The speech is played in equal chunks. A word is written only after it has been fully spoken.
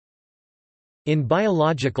In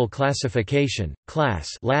biological classification, class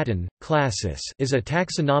Latin, classis is a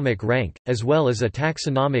taxonomic rank, as well as a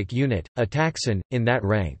taxonomic unit, a taxon, in that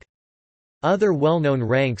rank. Other well-known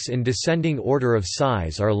ranks in descending order of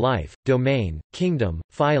size are life, domain, kingdom,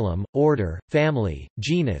 phylum, order, family,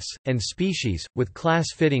 genus, and species, with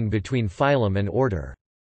class fitting between phylum and order.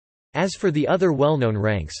 As for the other well-known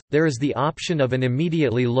ranks, there is the option of an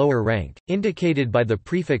immediately lower rank, indicated by the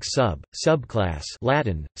prefix sub, subclass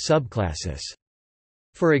Latin, subclassis.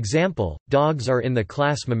 For example, dogs are in the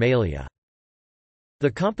class Mammalia.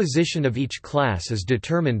 The composition of each class is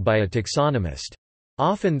determined by a taxonomist.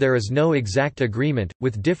 Often there is no exact agreement,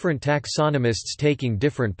 with different taxonomists taking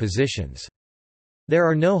different positions. There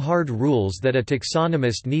are no hard rules that a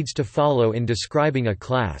taxonomist needs to follow in describing a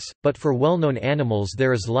class, but for well-known animals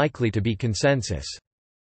there is likely to be consensus.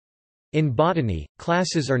 In botany,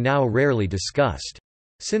 classes are now rarely discussed.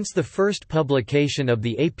 Since the first publication of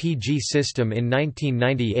the APG system in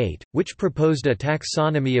 1998, which proposed a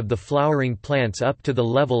taxonomy of the flowering plants up to the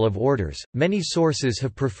level of orders, many sources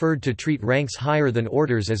have preferred to treat ranks higher than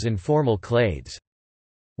orders as informal clades.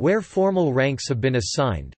 Where formal ranks have been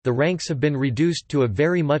assigned, the ranks have been reduced to a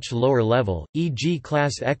very much lower level, e.g.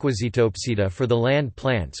 class Equisitopsida for the land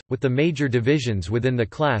plants, with the major divisions within the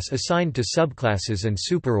class assigned to subclasses and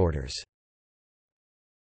superorders.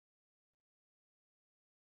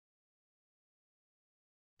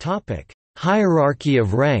 Hierarchy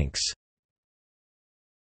of ranks.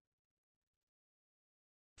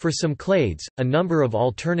 For some clades, a number of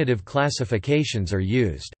alternative classifications are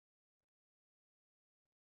used.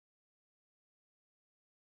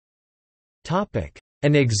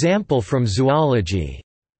 An example from zoology.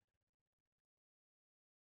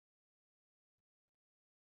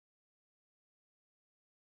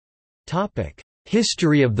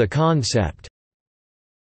 History of the concept.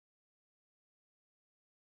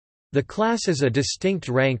 The class is a distinct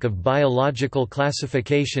rank of biological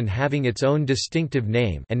classification having its own distinctive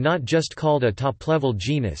name and not just called a top-level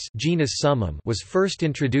genus, genus summum, was first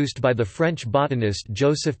introduced by the French botanist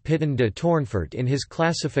Joseph Pitton de Tournefort in his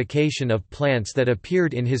classification of plants that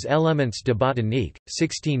appeared in his Elements de botanique,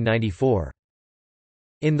 1694.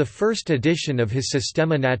 In the first edition of his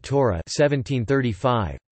Systema Naturae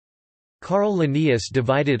 1735. Carl Linnaeus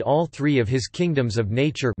divided all three of his kingdoms of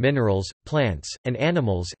nature, minerals, plants, and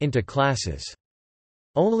animals, into classes.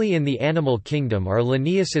 Only in the animal kingdom are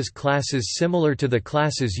Linnaeus's classes similar to the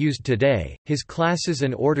classes used today. His classes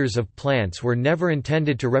and orders of plants were never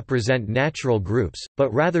intended to represent natural groups,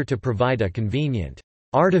 but rather to provide a convenient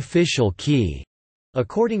artificial key,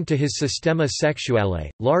 according to his Systema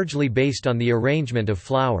Sexuale, largely based on the arrangement of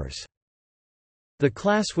flowers. The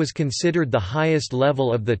class was considered the highest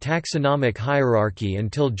level of the taxonomic hierarchy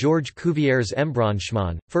until Georges Cuvier's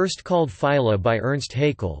embranchements, first called phyla by Ernst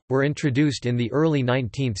Haeckel, were introduced in the early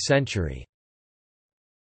 19th century.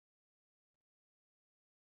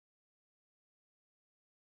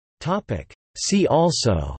 See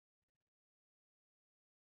also: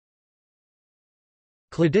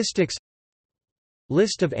 Cladistics,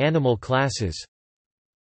 List of animal classes,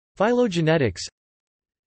 Phylogenetics,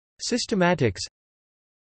 Systematics,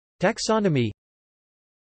 Taxonomy.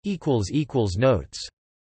 Notes